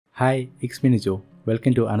Hi, it's me Joe.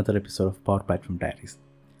 Welcome to another episode of Power Platform Diaries.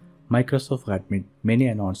 Microsoft had made many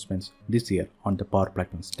announcements this year on the Power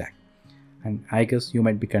Platform stack. And I guess you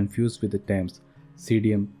might be confused with the terms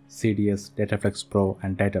CDM, CDS, Dataflexpro,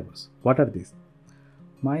 and Dataverse. What are these?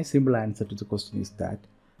 My simple answer to the question is that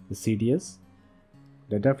the CDS,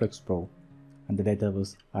 Dataflexpro, and the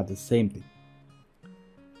Dataverse are the same thing.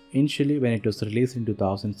 Initially, when it was released in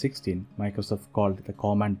 2016, Microsoft called it the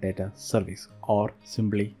Common Data Service, or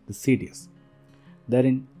simply the CDS. Then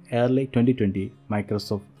in early 2020,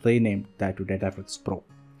 Microsoft renamed that to Dataflexpro,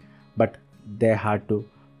 but they had to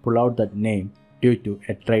pull out that name due to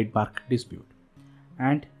a trademark dispute.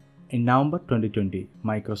 And in November 2020,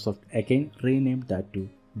 Microsoft again renamed that to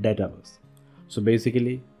Dataverse. So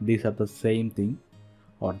basically, these are the same thing,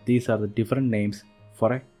 or these are the different names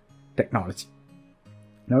for a technology.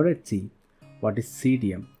 Now let's see what is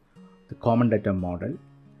CDM, the Common Data Model,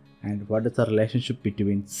 and what is the relationship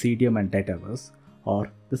between CDM and Dataverse, or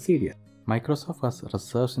the CDS. Microsoft has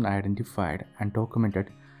researched and identified and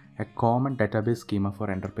documented a common database schema for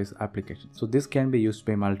enterprise applications. So this can be used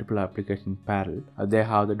by multiple applications in parallel. They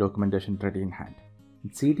have the documentation ready in hand.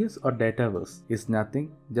 CDS or Dataverse is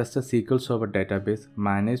nothing, just a SQL Server database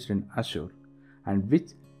managed in Azure and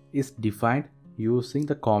which is defined using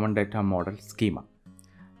the Common Data Model schema.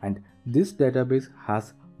 And this database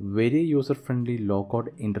has very user-friendly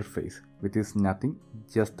low-code interface, which is nothing,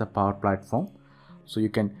 just the Power Platform. So you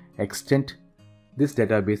can extend this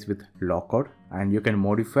database with low-code and you can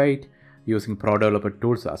modify it using Pro Developer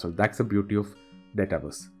tools as well. That's the beauty of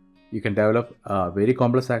Dataverse. You can develop very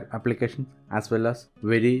complex applications as well as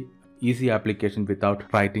very easy application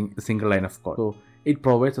without writing a single line of code. So it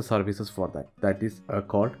provides the services for that. That is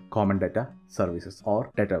called Common Data Services or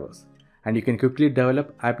Dataverse. And you can quickly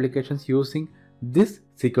develop applications using this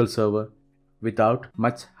SQL Server without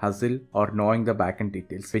much hassle or knowing the backend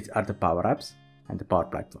details, which are the Power Apps and the Power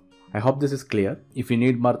Platform. I hope this is clear. If you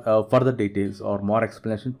need more further details or more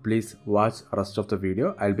explanation, please watch the rest of the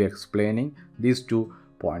video. I'll be explaining these 2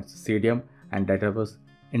 points, CDM and Dataverse,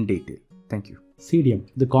 in detail. Thank you.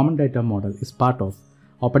 CDM, the Common Data Model, is part of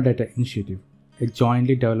Open Data Initiative, a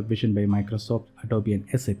jointly developed vision by Microsoft, Adobe, and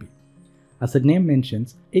SAP. As the name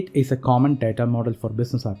mentions, it is a common data model for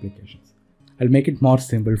business applications. I'll make it more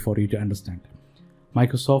simple for you to understand.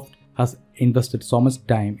 Microsoft has invested so much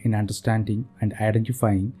time in understanding and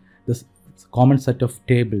identifying this common set of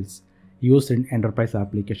tables used in enterprise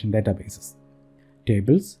application databases.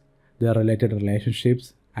 Tables, their related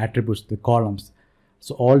relationships, attributes, the columns.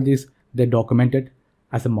 So all these, they're documented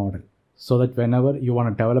as a model so that whenever you want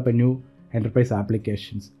to develop a new enterprise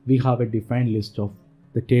applications, we have a defined list of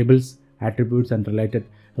the tables, attributes and related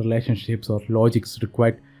relationships or logics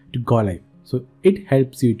required to go live. So it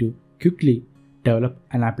helps you to quickly develop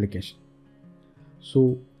an application.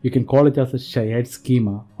 So you can call it as a shared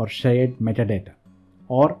schema or shared metadata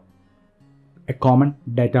or a common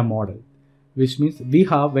data model, which means we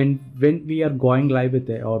have when we are going live with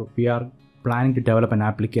it or we are planning to develop an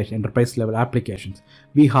application, enterprise level applications,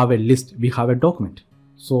 we have a list, we have a document.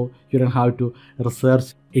 So you don't have to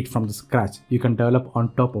research it from the scratch. You can develop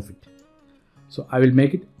on top of it. So I will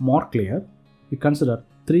make it more clear. You consider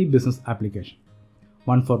 3 business applications,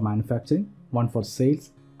 one for manufacturing, one for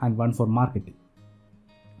sales, and one for marketing.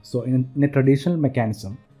 So in a traditional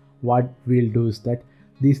mechanism, what we'll do is that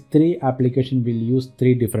these 3 applications will use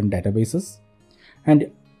 3 different databases. And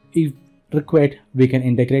if required, we can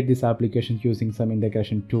integrate these applications using some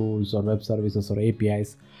integration tools or web services or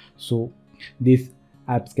APIs. So these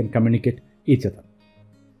apps can communicate each other.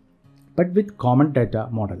 But with common data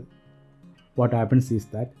model, what happens is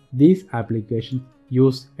that these applications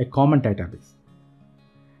use a common database,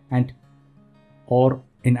 and or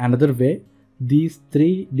in another way, these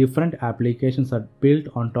 3 different applications are built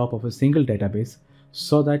on top of a single database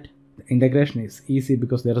so that the integration is easy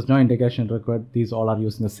because there is no integration required. These all are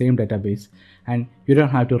using the same database and you don't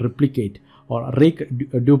have to replicate or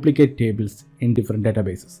duplicate tables in different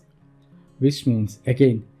databases, which means,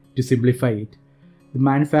 again, to simplify it, the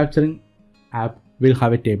manufacturing app will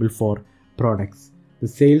have a table for products. The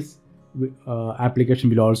sales application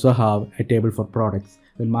will also have a table for products.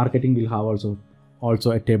 The marketing will have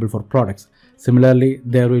also a table for products. Similarly,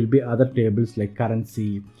 there will be other tables like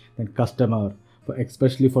currency and customer.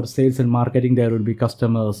 Especially for sales and marketing, there will be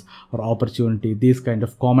customers or opportunity. These kind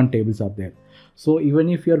of common tables are there. So even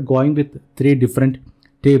if you are going with 3 different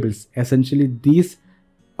tables, essentially these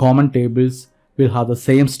common tables will have the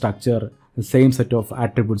same structure, the same set of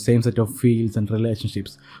attributes, same set of fields and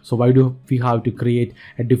relationships. So why do we have to create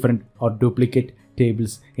a different or duplicate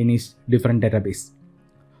tables in each different database?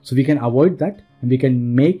 So we can avoid that and we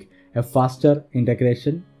can make a faster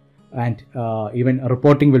integration and even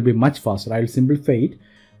reporting will be much faster. I will simplify it.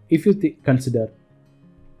 If you consider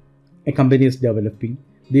a company is developing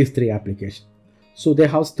these three applications. So they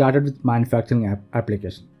have started with manufacturing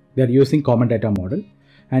application. They are using common data model,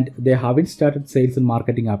 and they haven't started sales and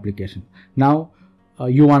marketing application. Now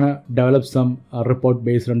you want to develop some report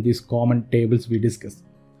based on these common tables we discussed.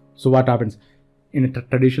 So what happens? In a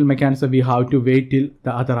traditional mechanism, we have to wait till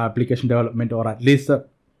the other application development, or at least the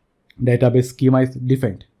database schema is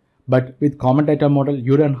defined. But with common data model,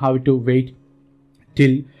 you don't have to wait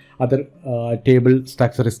till other table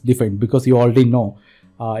structure is defined, because you already know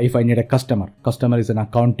if I need a customer is an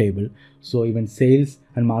account table. So even sales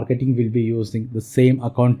and marketing will be using the same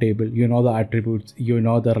account table. You know the attributes, you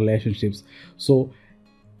know the relationships. So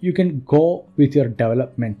you can go with your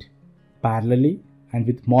development parallelly and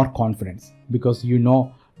with more confidence, because you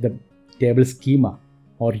know the table schema,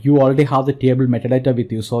 or you already have the table metadata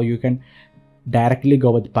with you, so you can directly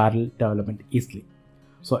go with parallel development easily.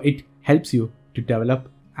 So it helps you to develop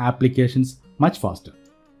applications much faster.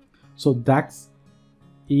 So that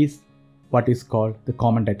is what is called the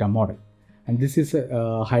common data model, and this is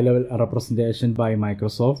a high level representation by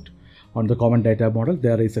Microsoft on the common data model.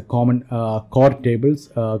 There is a common core tables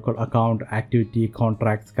called account, activity,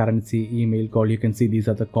 contracts, currency, email, call. You can see these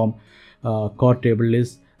are the core table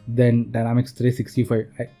list. Then Dynamics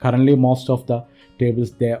 365, currently most of the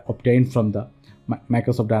tables they are obtained from the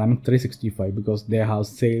Microsoft Dynamics 365, because they have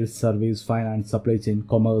sales, service, finance, supply chain,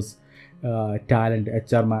 commerce, talent,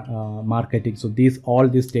 HR, marketing. So all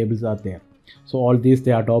these tables are there. So all these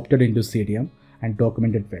they are adopted into CDM and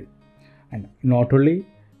documented well. And not only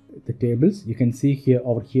the tables, you can see here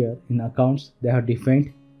over here in accounts, they have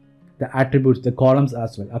defined the attributes, the columns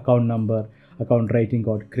as well: account number, account rating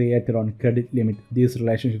code, creator on credit limit. These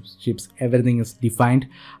relationships, everything is defined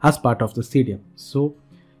as part of the CDM. So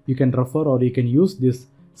you can refer, or you can use this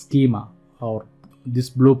schema or this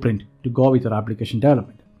blueprint to go with your application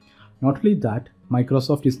development. Not only that,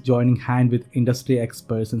 Microsoft is joining hand with industry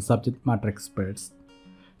experts and subject matter experts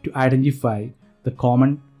to identify the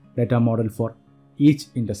common data model for each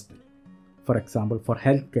industry. For example, for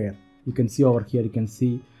healthcare, you can see over here, you can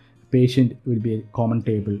see patient will be a common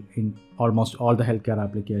table in almost all the healthcare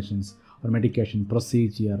applications, or medication,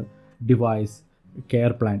 procedure, device,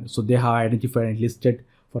 care plan. So they have identified and listed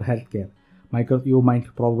for healthcare. You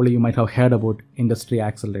might have heard about industry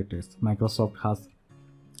accelerators. Microsoft has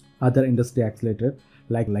other industry accelerator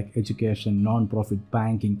like education, non-profit,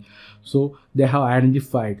 banking. So they have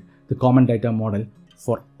identified the common data model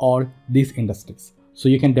for all these industries. So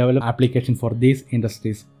you can develop application for these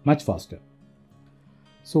industries much faster.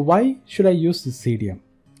 So why should I use this CDM?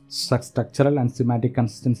 Structural and semantic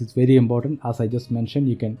consistency is very important. As I just mentioned,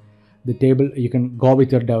 you can go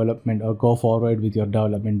with your development or go forward with your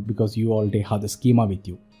development because you already have the schema with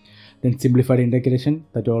you. Then simplified integration,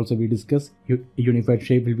 that also we discussed. Unified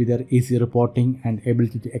shape will be there, easy reporting and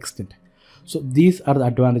ability to extend. So these are the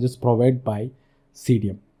advantages provided by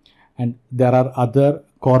CDM. And there are other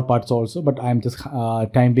core parts also, but I'm just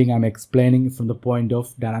I'm explaining from the point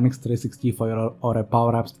of Dynamics 365 or a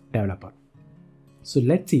Power Apps developer. So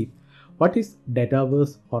let's see what is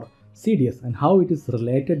Dataverse or CDS and how it is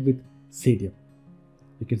related with CDM.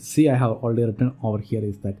 You can see I have already written over here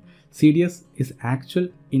is that CDS is actual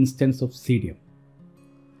instance of CDM.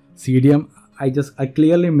 CDM, I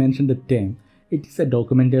clearly mentioned the term. It is a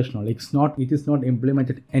documentational. It is not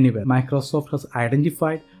implemented anywhere. Microsoft has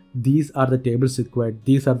identified these are the tables required,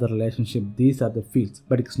 these are the relationship, these are the fields,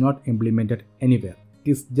 but it's not implemented anywhere.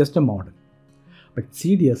 It is just a model. But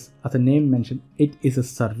CDS, as the name mentioned, it is a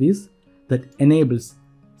service that enables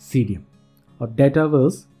CDM. Or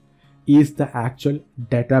Dataverse is the actual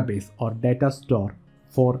database or data store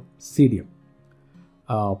for CDM.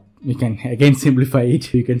 We can again simplify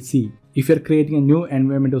it. You can see if you're creating a new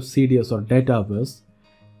environment of CDS or Dataverse,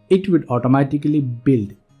 it would automatically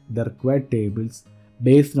build the required tables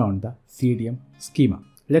based on the CDM schema.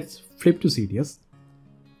 Let's flip to CDS.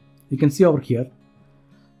 You can see over here,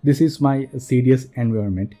 this is my CDS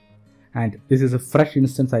environment, and this is a fresh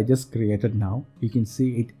instance I just created now. You can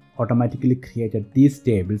see it automatically created these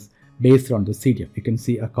tables based on the CDM. You can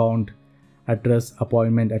see account, address,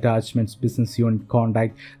 appointment, attachments, business unit,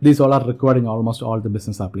 contact. These all are required in almost all the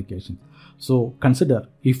business applications. So consider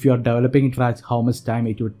if you are developing it, how much time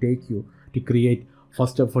it would take you to create.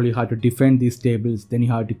 First of all, you have to define these tables, then you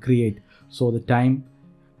have to create. So the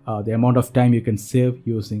amount of time you can save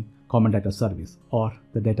using Common Data Service or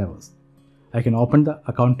the Dataverse. I can open the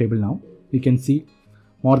account table now. You can see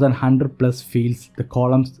more than 100 plus fields. The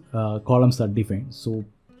columns are defined. So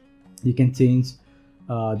you can change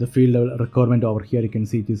the field level requirement over here. You can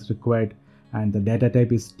see it is required and the data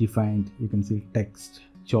type is defined. You can see text,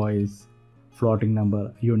 choice, floating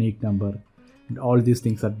number, unique number, and all these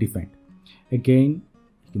things are defined. Again,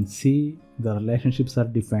 you can see the relationships are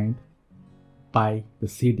defined by the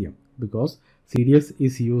CDM, because CDS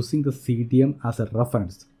is using the CDM as a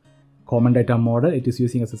reference. Common data model, it is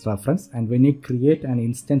using as a reference, and when you create an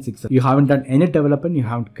instance itself, you haven't done any development, you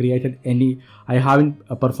haven't created any, I haven't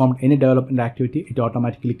performed any development activity, it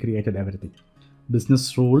automatically created everything.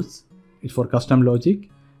 Business rules, it's for custom logic,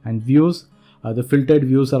 and views, the filtered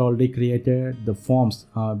views are already created. The forms,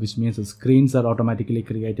 which means the screens are automatically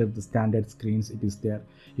created, the standard screens, it is there,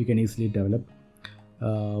 you can easily develop.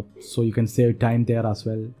 So you can save time there as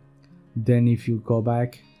well. Then if you go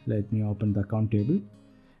back, let me open the account table.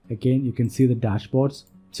 Again, you can see the dashboards,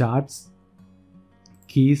 charts,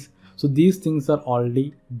 keys. So these things are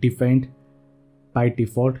already defined by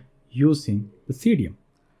default using the CDM.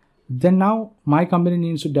 Then now my company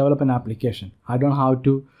needs to develop an application. I don't have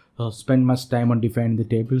to spend much time on defining the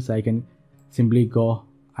tables. I can simply go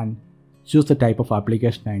and choose the type of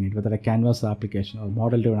application I need, whether a canvas application or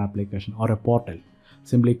model driven application or a portal.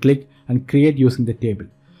 Simply click and create using the table.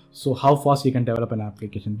 So how fast you can develop an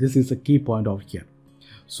application, this is a key point over here.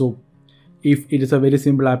 So if it is a very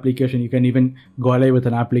simple application, you can even go live with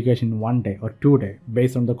an application in 1 day or 2 days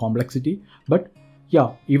based on the complexity. But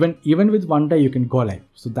yeah, even with 1 day you can go live.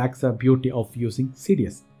 So that's the beauty of using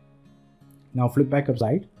CDS. Now flip back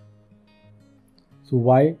upside. So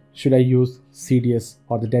why should I use CDS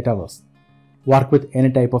or the Dataverse? Work with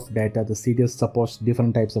any type of data. The CDS supports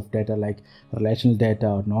different types of data like relational data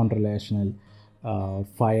or non-relational,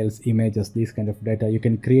 files, images, these kind of data. You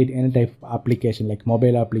can create any type of application like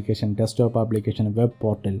mobile application, desktop application, web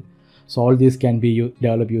portal. So all these can be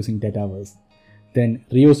developed using Dataverse. Then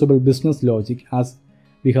reusable business logic, as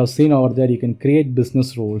we have seen over there, you can create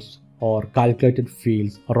business rules or calculated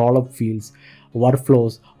fields, roll-up fields,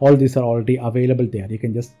 workflows. All these are already available there. You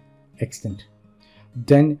can just extend.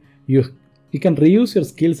 Then you can reuse your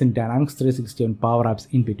skills in Dynamics 360 and Power Apps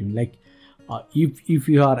in between. Like if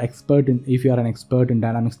you are an expert in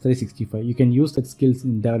Dynamics 365, you can use that skills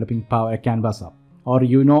in developing a Canvas app, or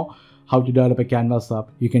you know how to develop a Canvas app,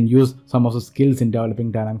 you can use some of the skills in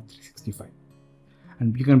developing Dynamics 365,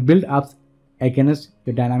 and you can build apps against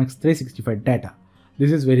your Dynamics 365 data.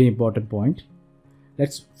 This is very important point.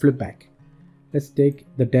 Let's flip back. Let's take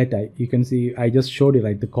the data. You can see I just showed you,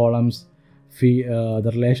 right? The columns,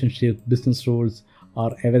 the relationship, business rules,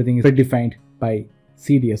 or everything is predefined by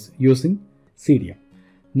CDS using CDM.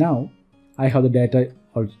 Now I have the data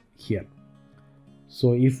here.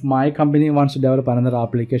 So if my company wants to develop another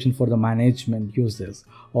application for the management users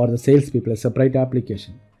or the salespeople, a separate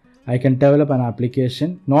application, I can develop an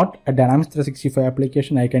application, not a Dynamics 365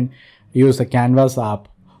 application. I can use a Canvas app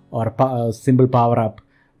or a simple Power App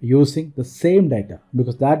using the same data,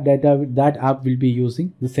 because that app will be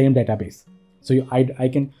using the same database. So I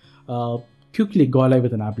can quickly go live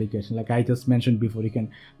with an application. Like I just mentioned before, you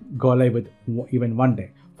can go live with even 1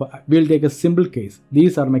 day. We'll take a simple case.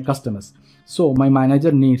 These are my customers. So my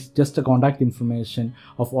manager needs just the contact information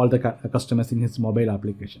of all the customers in his mobile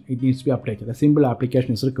application. It needs to be updated. A simple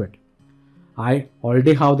application is required. I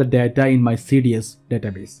already have the data in my CDS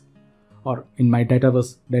database or in my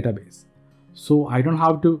Dataverse database. So I don't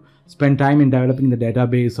have to spend time in developing the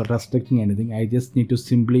database or restricting anything. I just need to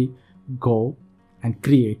simply go and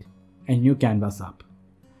create a new Canvas app.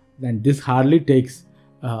 Then this hardly takes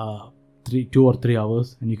 2 or 3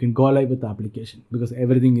 hours, and you can go live with the application because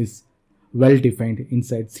everything is well defined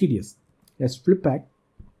inside CDS. Let's flip back.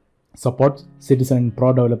 Support citizen and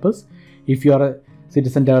pro developers. If you are a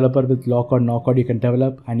citizen developer with low code, no code, you can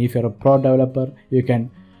develop, and if you're a pro developer, you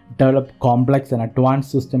can develop complex and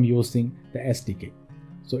advanced system using the SDK.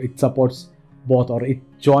 So it supports both, or it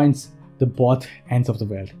joins the both ends of the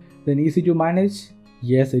world. Then easy to manage.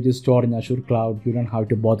 Yes, it is stored in Azure cloud. You don't have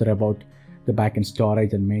to bother about the backend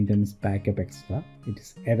storage and maintenance, backup, etc.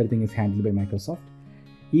 Everything is handled by Microsoft.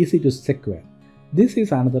 Easy to secure. This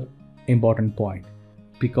is another important point,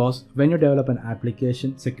 because when you develop an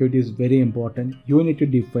application, security is very important. You need to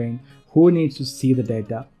define who needs to see the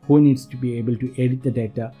data, who needs to be able to edit the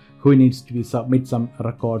data, who needs to submit some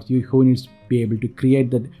records, who needs to be able to create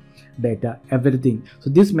the data, everything. So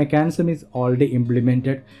this mechanism is already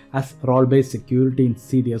implemented as role-based security in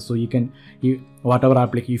CDS. So whatever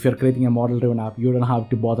application, if you're creating a model-driven app, you don't have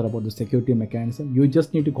to bother about the security mechanism. You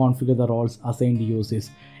just need to configure the roles assigned to users.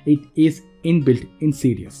 It is inbuilt in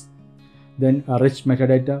CDS. Then rich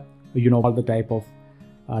metadata, all the type of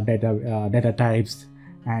data types,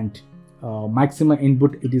 and maximum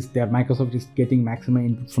input, it is there. Microsoft is getting maximum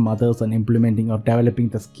input from others and implementing or developing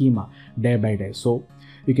the schema day by day. So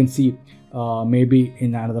you can see maybe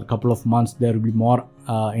in another couple of months there will be more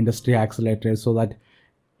industry accelerators, so that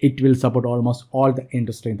it will support almost all the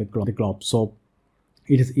industry in the globe. So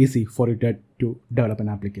it is easy for you to develop an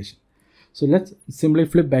application. So let's simply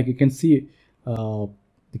flip back. You can see the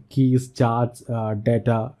keys, charts,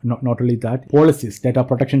 data, not only that, policies, data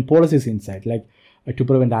protection policies inside, like to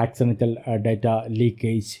prevent accidental data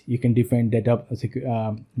leakage. You can define data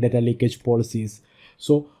leakage policies.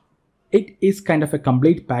 So it is kind of a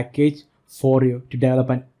complete package for you to develop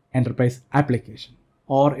an enterprise application.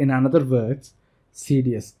 Or in other words,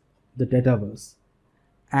 CDS, the Dataverse,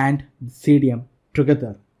 and the CDM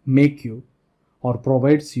together make you or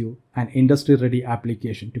provides you an industry-ready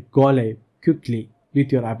application to go live quickly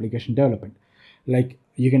with your application development. Like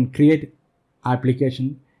you can create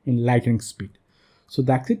application in lightning speed. So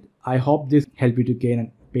that's it. I hope this helped you to gain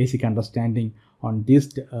a basic understanding on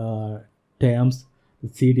these terms, the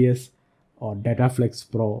CDS or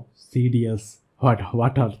Dataflexpro, CDS,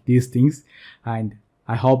 what are these things, and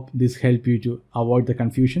I hope this helped you to avoid the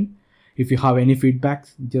confusion. If you have any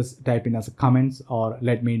feedbacks, just type in as a comments or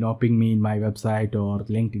let me know, ping me in my website or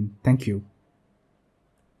LinkedIn. Thank you.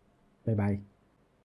 Bye bye.